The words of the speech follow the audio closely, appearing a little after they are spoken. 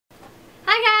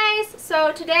Hi guys!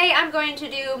 So today I'm going to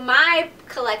do my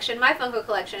collection, my Funko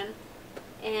collection,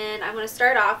 and I'm going to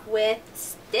start off with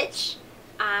Stitch.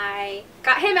 I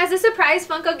got him as a surprise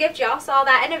Funko gift. Y'all saw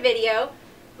that in a video.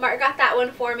 Mark got that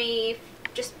one for me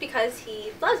just because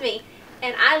he loves me.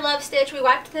 And I love Stitch. We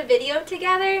watched the video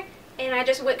together and I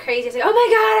just went crazy. I said, oh my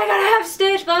god, I gotta have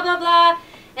Stitch, blah blah blah.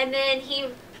 And then he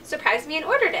surprised me and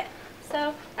ordered it.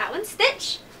 So that one's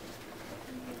Stitch.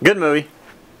 Good movie.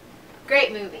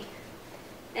 Great movie.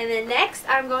 And then next,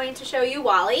 I'm going to show you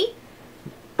Wall-E.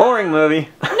 Boring movie.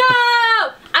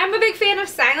 No! I'm a big fan of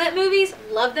silent movies.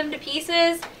 Love them to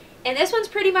pieces. And this one's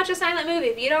pretty much a silent movie.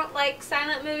 If you don't like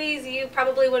silent movies, you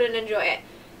probably wouldn't enjoy it.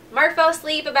 Mark fell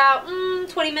asleep about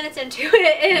 20 minutes into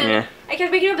it. And I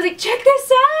kept waking up and was like, check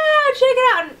this out! Check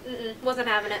it out! And wasn't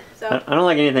having it. So I don't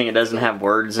like anything that doesn't have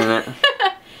words in it.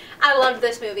 I loved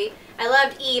this movie. I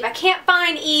loved Eve. I can't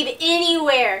find Eve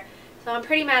anywhere. So I'm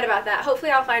pretty mad about that.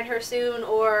 Hopefully I'll find her soon,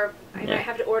 or I might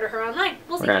have to order her online.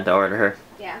 We'll see. We're going to have to order her.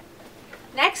 Yeah.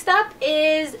 Next up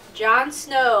is Jon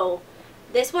Snow.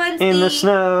 This one's in the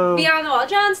snow. Beyond the Wall.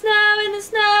 Jon Snow in the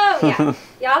snow. Yeah.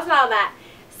 Y'all saw that.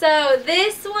 So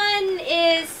this one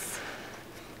is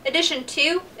edition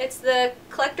 2. It's the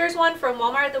collector's one from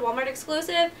Walmart, the Walmart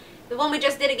exclusive. The one we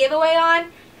just did a giveaway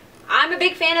on. I'm a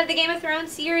big fan of the Game of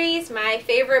Thrones series. My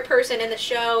favorite person in the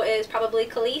show is probably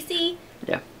Khaleesi.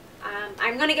 Yeah.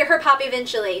 I'm going to get her pop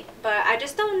eventually, but I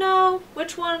just don't know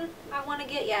which one I want to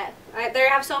get yet. They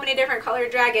have so many different colored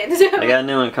dragons. They got a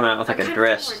new one coming out with like a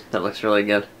dress that looks really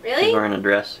good. Really? She's wearing a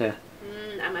dress, yeah.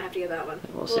 I might have to get that one.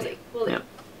 We'll see. We'll see.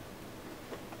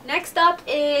 Next up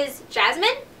is Jasmine.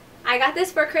 I got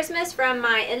this for Christmas from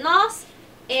my in-laws,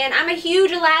 and I'm a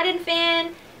huge Aladdin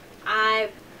fan. I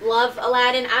love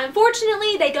Aladdin.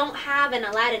 Unfortunately, they don't have an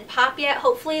Aladdin pop yet.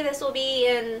 Hopefully this will be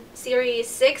in Series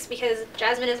 6 because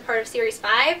Jasmine is a part of Series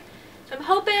 5. So I'm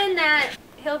hoping that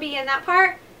he'll be in that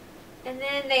part. And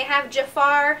then they have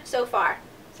Jafar so far.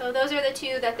 So those are the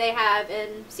two that they have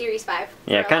in Series 5.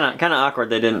 Yeah, kind of awkward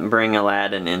they didn't bring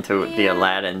Aladdin into the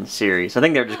Aladdin series. I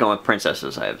think they're just going with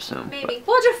princesses, I assume. Maybe. But.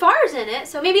 Well, Jafar's in it,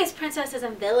 so maybe it's princesses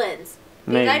and villains.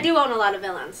 Because Maybe. I do own a lot of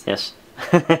villains. Yes.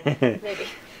 Maybe.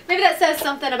 Maybe that says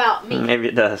something about me. Maybe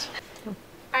it does.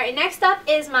 Alright, next up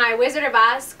is my Wizard of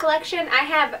Oz collection. I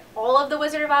have all of the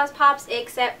Wizard of Oz pops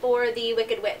except for the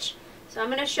Wicked Witch. So I'm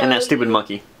going to show you. And that stupid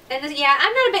monkey. And this, yeah,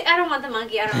 I'm not a big, I don't want the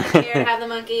monkey. I don't really care to have the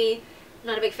monkey. I'm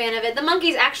not a big fan of it. The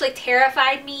monkeys actually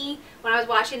terrified me when I was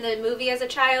watching the movie as a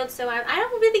child, so I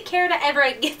don't really care to ever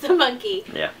get the monkey.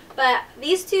 Yeah. But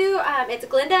these two, it's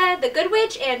Glinda, the Good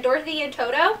Witch, and Dorothy and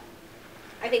Toto.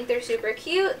 I think they're super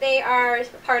cute. They are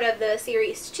part of the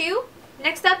Series 2.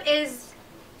 Next up is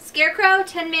Scarecrow,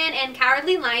 Tin Man, and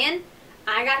Cowardly Lion.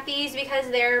 I got these because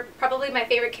they're probably my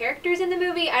favorite characters in the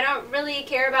movie. I don't really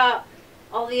care about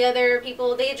all the other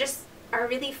people. They just are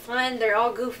really fun. They're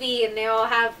all goofy and they all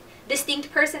have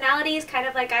distinct personalities, kind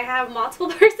of like I have multiple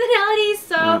personalities.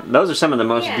 So those are some of the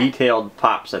most detailed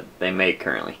pops that they make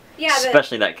currently. Yeah,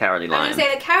 especially that Cowardly Lion. I was gonna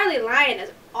say the Cowardly Lion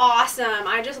is awesome.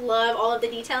 I just love all of the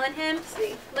detail in him.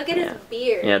 See, look at his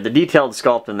beard. Yeah, the detailed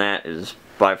sculpt in that is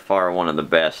by far one of the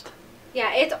best.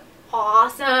 Yeah, it's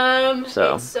awesome.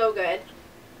 So. It's so good.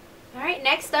 Alright,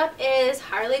 next up is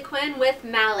Harley Quinn with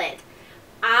Mallet.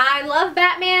 I love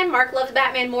Batman. Mark loves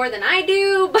Batman more than I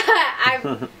do, but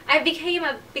I became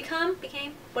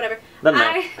whatever.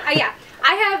 I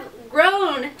have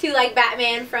grown to like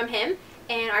Batman from him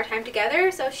and our time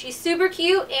together. So she's super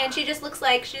cute and she just looks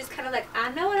like she's kind of like,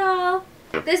 I know it all.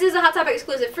 This is a Hot Topic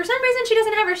exclusive. For some reason she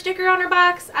doesn't have her sticker on her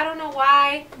box. I don't know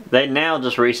why. They now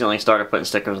just recently started putting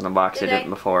stickers in the box. They didn't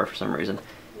before for some reason.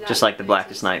 Just like the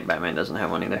Blackest Night, Batman doesn't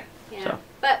have one either. Yeah. So.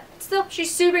 But still,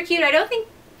 she's super cute. I don't think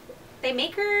they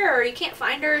make her, or you can't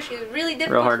find her. She's really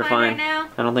difficult Real hard to find right now.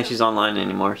 I don't think she's online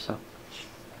anymore, so.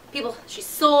 People, she's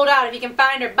sold out. If you can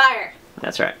find her, buy her.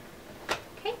 That's right.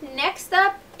 Okay, next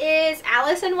up is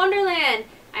Alice in Wonderland.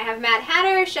 I have Mad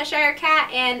Hatter, Cheshire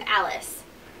Cat, and Alice.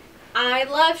 I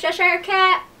love Cheshire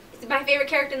Cat. It's my favorite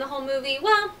character in the whole movie.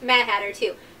 Well, Mad Hatter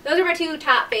too. Those are my two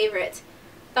top favorites.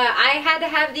 But I had to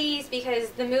have these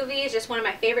because the movie is just one of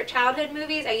my favorite childhood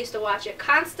movies. I used to watch it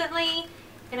constantly.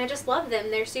 And I just love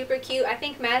them. They're super cute. I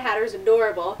think Mad Hatter's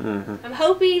adorable. I'm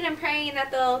hoping and praying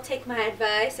that they'll take my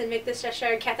advice and make this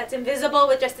Cheshire Cat that's invisible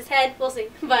with just his head. We'll see.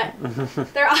 But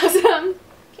they're awesome.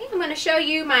 Okay, I'm going to show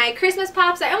you my Christmas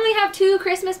pops. I only have 2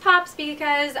 Christmas pops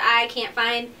because I can't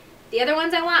find the other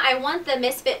ones I want. I want the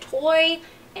Misfit Toy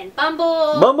and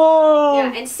Bumble. Bumble!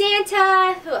 Yeah, and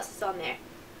Santa. Who else is on there?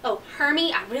 Oh,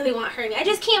 Hermie. I really want Hermie. I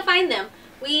just can't find them.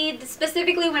 We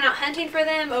specifically went out hunting for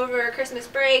them over Christmas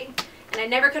break. And I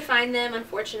never could find them,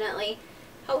 unfortunately.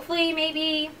 Hopefully,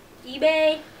 maybe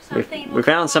eBay, something. We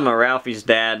found some of Ralphie's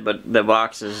dad, but the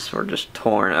boxes were just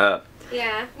torn up.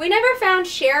 Yeah. We never found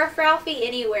Sheriff Ralphie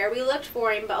anywhere. We looked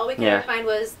for him, but all we could ever find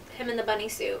was him in the bunny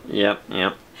suit. Yep,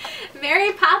 yep.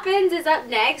 Mary Poppins is up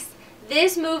next.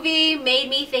 This movie made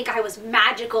me think I was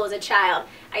magical as a child.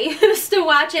 I used to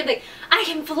watch it like, I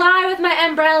can fly with my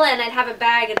umbrella, and I'd have a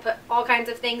bag and put all kinds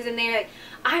of things in there. Like,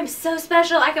 I'm so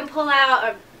special, I can pull out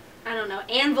a, I don't know,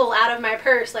 anvil out of my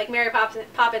purse. Like Mary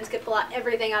Poppins could pull out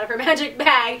everything out of her magic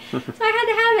bag. So I had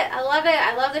to have it. I love it.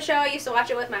 I love the show. I used to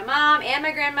watch it with my mom and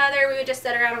my grandmother. We would just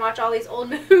sit around and watch all these old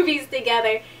movies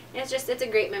together. And it's a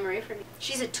great memory for me.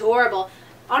 She's adorable.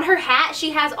 On her hat,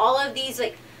 she has all of these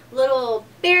like little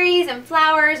berries and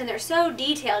flowers, and they're so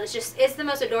detailed. It's the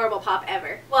most adorable Pop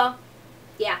ever. Well,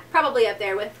 yeah, probably up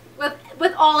there with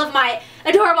all of my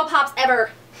adorable Pops ever.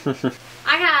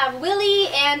 I have Willie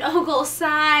and Uncle Si.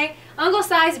 Uncle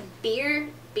Si's beer?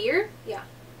 Yeah.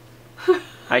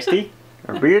 Iced tea?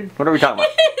 Or beard? What are we talking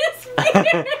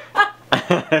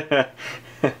about?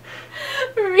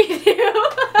 Review.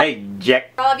 Hey,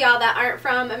 Jack. For all of y'all that aren't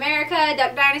from America,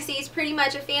 Duck Dynasty is pretty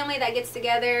much a family that gets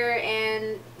together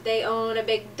and they own a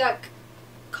big duck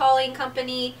calling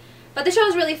company. But the show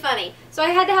is really funny. So I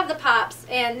had to have the Pops,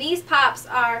 and these Pops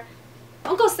are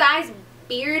Uncle Si's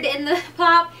beard in the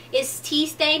Pop is tea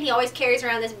stained. He always carries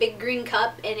around this big green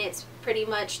cup, and it's pretty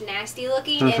much nasty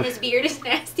looking, and his beard is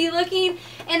nasty looking.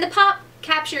 And the Pop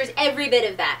captures every bit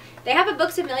of that. They have a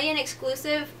Books A Million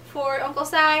exclusive for Uncle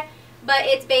Si, but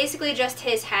it's basically just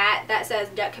his hat that says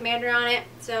Duck Commander on it.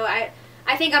 So I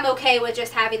think I'm okay with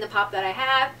just having the Pop that I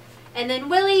have. And then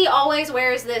Willie always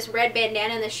wears this red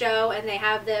bandana in the show, and they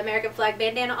have the American flag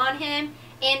bandana on him.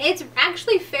 And it's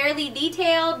actually fairly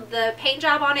detailed. The paint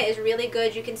job on it is really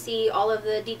good. You can see all of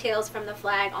the details from the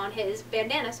flag on his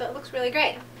bandana, so it looks really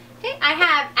great. Okay, I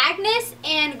have Agnes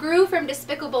and Gru from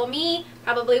Despicable Me.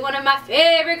 Probably one of my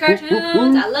favorite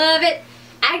cartoons. I love it.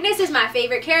 Agnes is my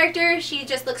favorite character. She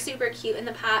just looks super cute in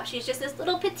the Pop. She's just this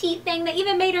little petite thing that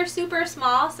even made her super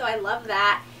small, so I love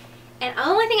that. And the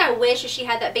only thing I wish is she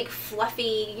had that big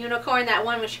fluffy unicorn, that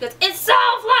one when she goes, "It's so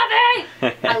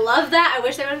fluffy!" I love that. I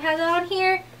wish they would have had that on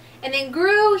here. And then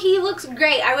Gru, he looks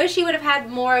great. I wish he would have had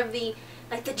more of the,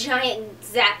 like the giant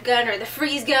zap gun or the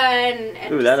freeze gun.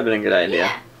 And ooh, that would have been a good idea.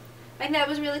 Yeah. I think that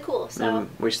was really cool. So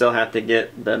we still have to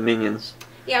get the Minions.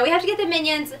 Yeah, we have to get the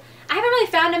Minions. I haven't really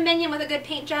found a Minion with a good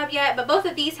paint job yet, but both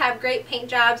of these have great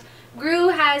paint jobs. Gru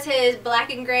has his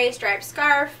black and gray striped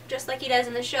scarf, just like he does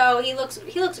in the show. He looks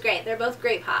great. They're both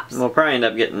great Pops. We'll probably end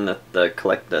up getting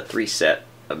the 3 set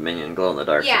of Minion Glow in the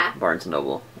Dark. Yeah. Barnes &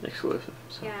 Noble exclusive.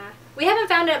 So. Yeah. We haven't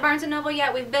found it at Barnes & Noble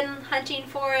yet. We've been hunting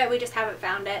for it. We just haven't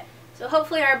found it. So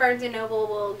hopefully our Barnes & Noble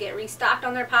will get restocked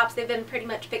on their Pops. They've been pretty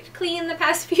much picked clean the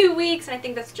past few weeks, and I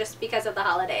think that's just because of the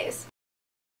holidays.